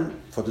understand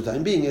for the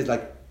time being is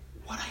like,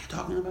 what are you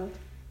talking about?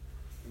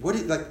 What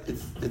is like?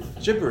 It's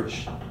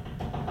gibberish.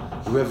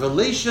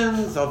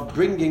 Revelations of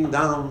bringing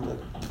down.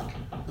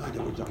 No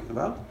idea what you're talking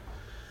about.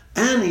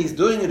 And he's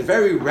doing it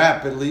very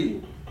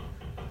rapidly.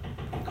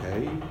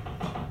 Okay.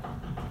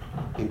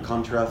 In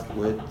contrast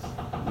with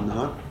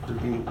not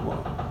doing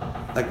well.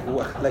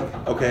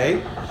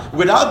 Okay.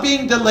 Without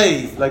being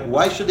delays. Like,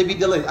 why should there be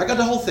delays? I got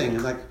the whole thing.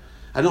 It's like,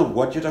 I don't know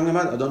what you're talking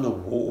about. I don't know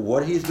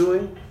what he's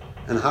doing.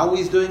 and how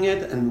he's doing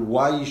it and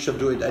why he should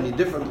do it any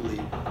differently,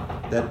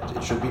 that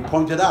it should be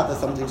pointed out there's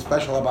something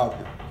special about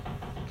him.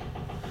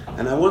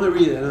 And I want to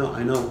read it.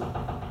 I know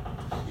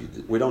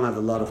we don't have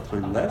a lot of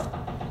time left.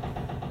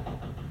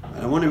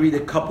 I want to read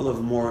a couple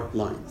of more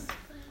lines.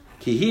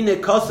 In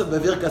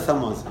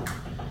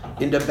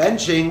the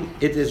benching,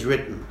 it is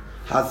written,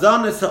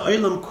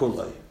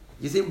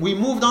 you see, we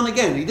moved on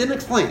again. He didn't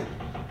explain.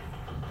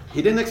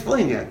 He didn't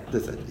explain yet.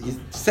 He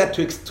said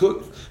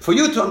for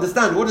you to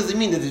understand what does it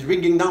mean that he's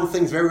bringing down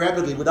things very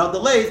rapidly without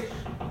delays.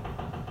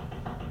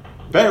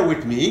 Bear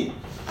with me,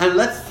 and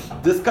let's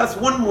discuss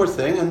one more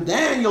thing, and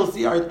then you'll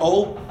see how it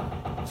all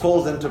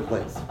falls into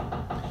place.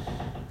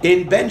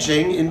 In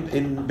benching,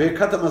 in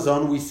Birkat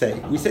Hamazon, we say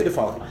the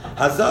following: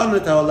 Hazan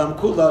et ha'olam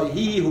kula,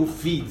 he who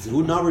feeds,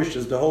 who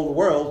nourishes the whole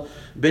world,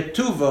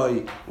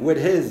 betuvoi, with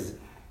his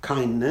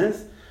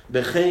kindness,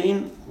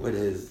 bechein, with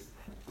his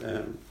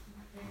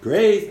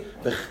grace,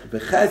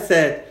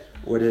 bechesed,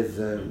 with his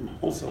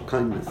also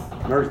kindness,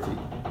 mercy.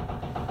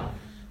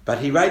 But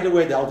he right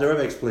away, the Alter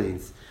Rebbe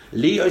explains,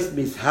 lios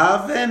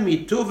mishave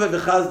mituve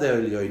v'chazde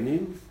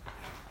elyonim,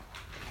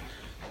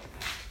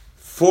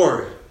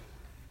 for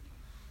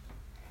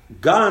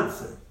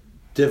God's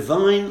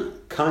divine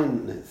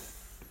kindness,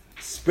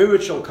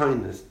 spiritual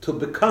kindness, to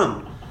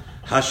become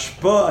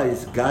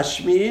hashpa'is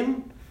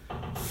gashmim,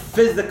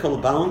 physical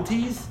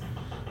bounties,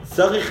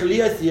 tzarich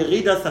liyas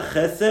yeridas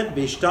hachesed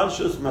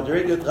b'ishtalshus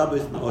madregot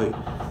rabos me'od.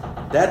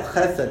 That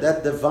chesed,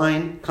 that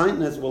divine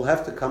kindness, will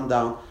have to come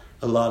down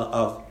a lot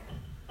of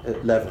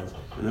levels.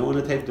 And I want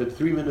to take the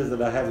 3 minutes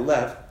that I have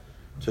left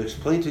to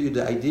explain to you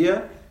the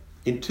idea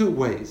in two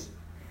ways.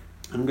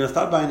 I'm going to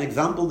start by an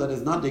example that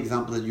is not the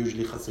example that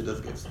usually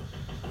Hasidus gives.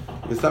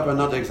 We'll start by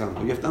another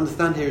example. You have to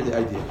understand here the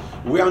idea.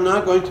 We are now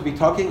going to be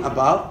talking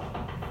about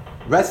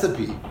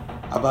recipe,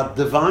 about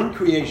divine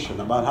creation,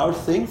 about how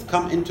things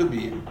come into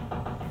being.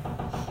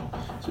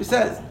 So he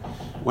says,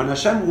 when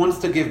Hashem wants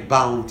to give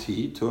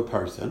bounty to a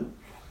person,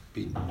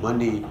 be it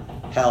money,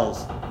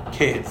 health,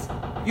 kids,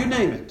 you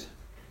name it,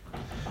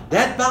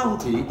 that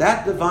bounty,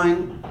 that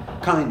divine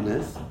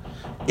kindness,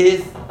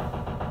 is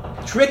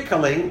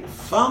trickling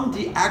from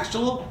the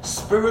actual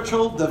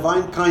spiritual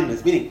divine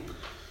kindness. Meaning,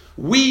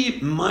 we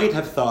might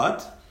have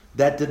thought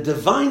that the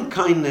divine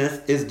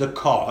kindness is the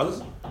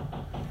cause.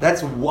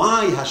 That's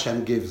why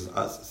Hashem gives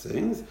us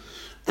things.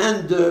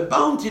 And the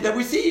bounty that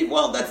we see,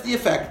 well, that's the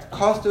effect,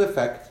 cause to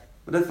effect.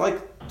 But it's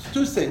like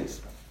two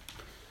things.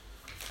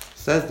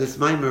 Says this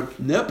Maimer,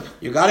 nope,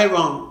 you got it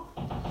wrong.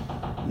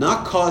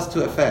 Not cause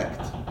to effect.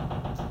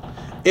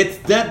 It's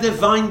that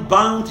divine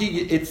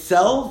bounty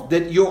itself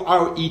that you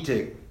are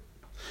eating.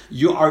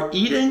 You are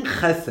eating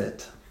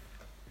chesed.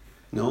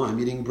 No, I'm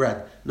eating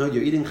bread. No,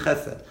 you're eating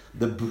chesed.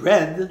 The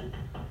bread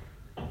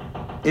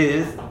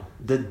is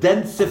the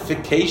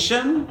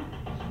densification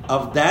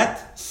of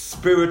that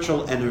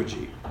spiritual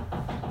energy.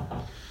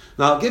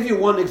 Now, I'll give you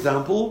one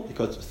example,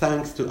 because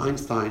thanks to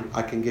Einstein,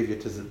 I can give you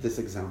this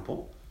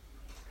example.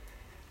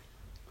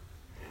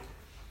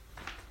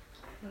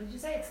 What did you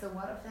say? It's the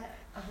what of that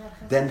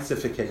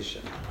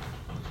densification.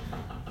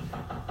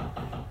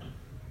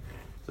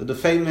 So the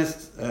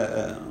famous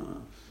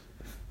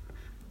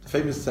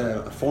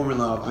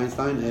formula of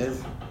Einstein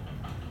is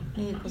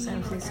E equals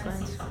mc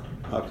squared.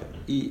 okay.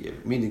 E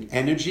meaning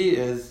energy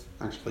is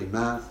actually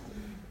mass.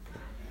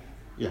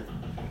 Yeah.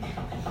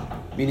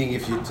 Meaning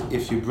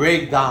if you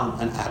break down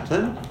an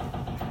atom,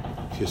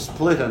 if you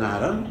split an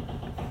atom,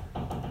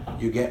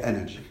 you get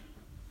energy.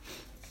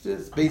 This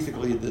is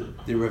basically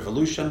the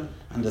revolution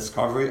and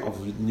discovery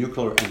of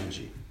nuclear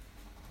energy.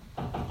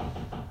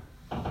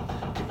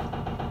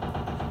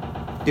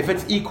 If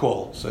it's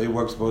equal, so it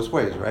works both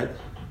ways, right?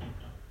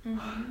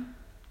 Mm-hmm.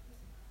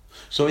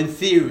 So in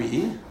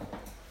theory,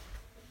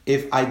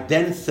 if I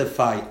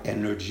densify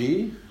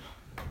energy,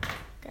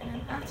 Get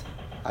an atom.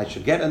 I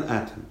should get an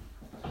atom.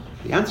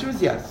 The answer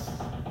is yes.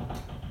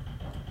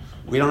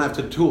 We don't have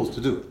the tools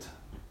to do it,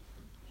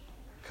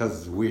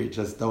 because we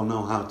just don't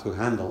know how to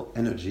handle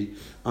energy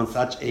on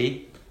such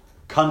a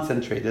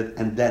concentrated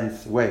and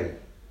dense way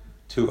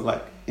to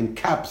like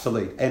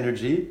encapsulate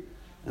energy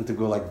and to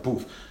go like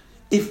boof.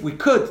 If we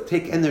could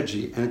take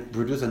energy and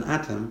produce an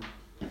atom,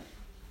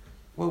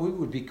 well, we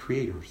would be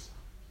creators.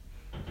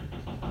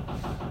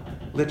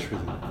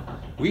 Literally.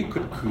 We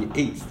could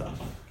create stuff.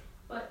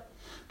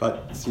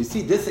 But so you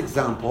see this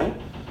example,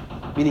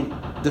 meaning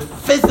the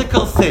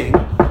physical thing,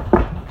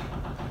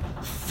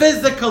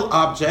 physical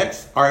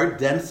objects are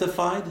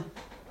densified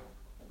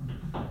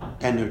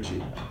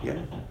energy.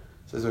 Yeah?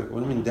 So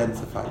what do you mean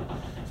densified?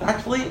 So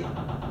actually,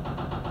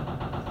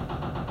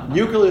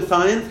 nuclear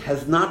science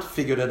has not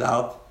figured it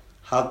out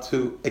how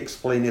to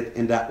explain it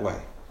in that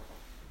way.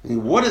 I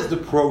mean, what is the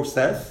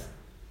process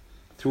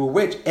through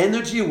which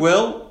energy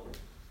will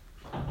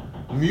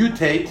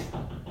mutate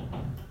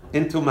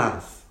into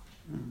mass?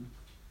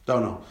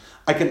 Don't know.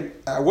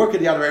 I work it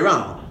the other way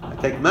around. I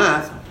take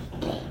mass,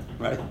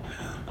 right?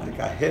 Like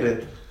I hit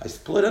it, I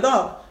split it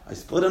up, I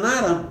split an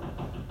atom,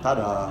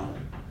 ta-da.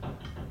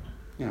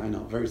 Yeah, I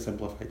know, very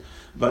simplified.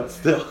 But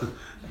still,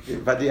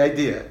 but the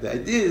idea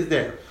is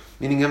there.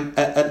 Meaning an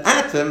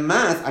atom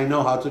mass I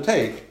know how to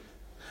take.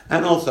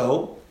 And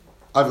also,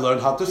 I've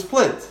learned how to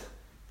split.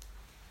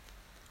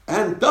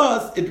 And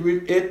thus, it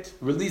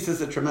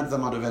releases a tremendous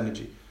amount of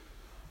energy.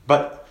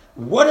 But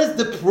what is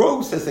the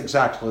process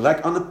exactly?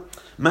 Like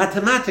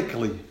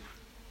mathematically,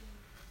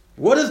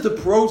 what is the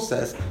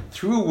process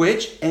through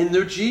which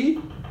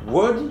energy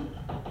would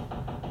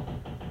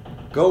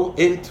go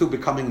into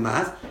becoming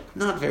mass?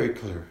 Not very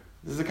clear.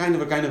 This is a kind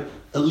of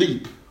a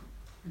leap.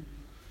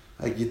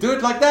 Like you do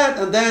it like that,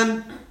 and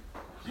then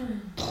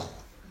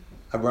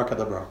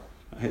abracadabra.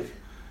 Right?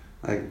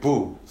 Like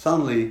boom!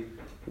 Suddenly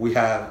we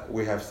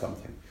have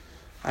something.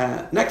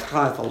 Next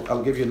class,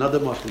 I'll give you another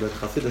model that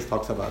Chassidus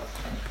talks about.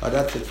 But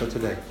that's it for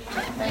today.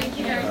 Thank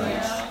you very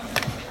much.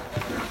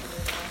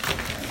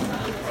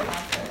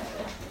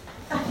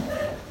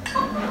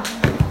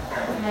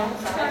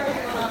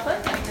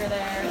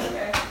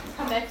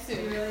 Come next week.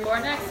 Or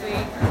next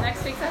week.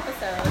 Next week's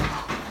episode.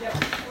 Yep.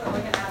 We'll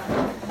look at that.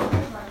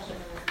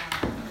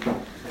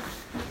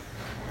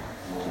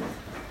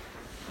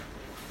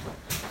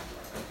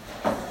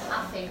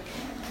 I'll think.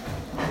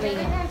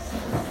 Lee.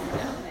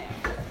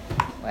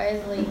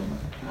 Where's Lee?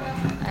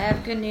 I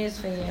have good news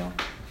for you.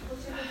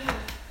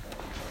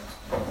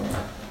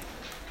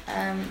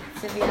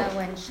 Sylvia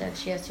went,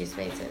 she has 2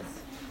 spaces.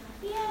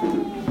 Yay! Do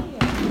you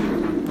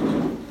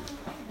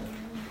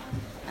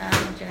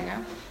want to go?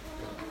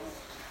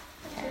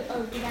 Oh,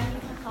 we gotta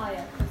use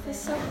Makaya. It's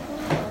so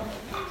cool.